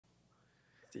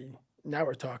See, now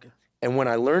we're talking. And when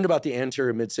I learned about the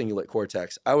anterior mid-cingulate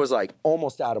cortex, I was like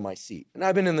almost out of my seat. And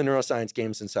I've been in the neuroscience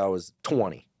game since I was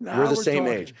 20. We're the same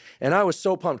age. And I was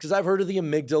so pumped because I've heard of the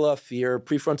amygdala, fear,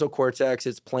 prefrontal cortex,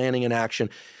 it's planning and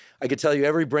action. I could tell you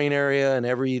every brain area and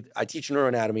I teach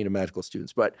neuroanatomy to medical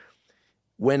students. But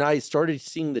when I started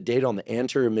seeing the data on the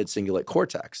anterior mid-cingulate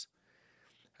cortex,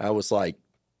 I was like,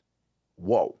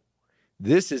 whoa,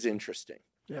 this is interesting.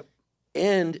 Yep.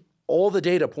 And all the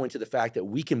data point to the fact that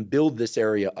we can build this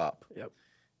area up. Yep.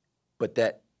 But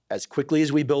that as quickly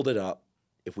as we build it up,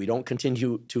 if we don't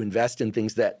continue to invest in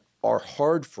things that are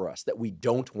hard for us, that we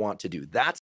don't want to do, that's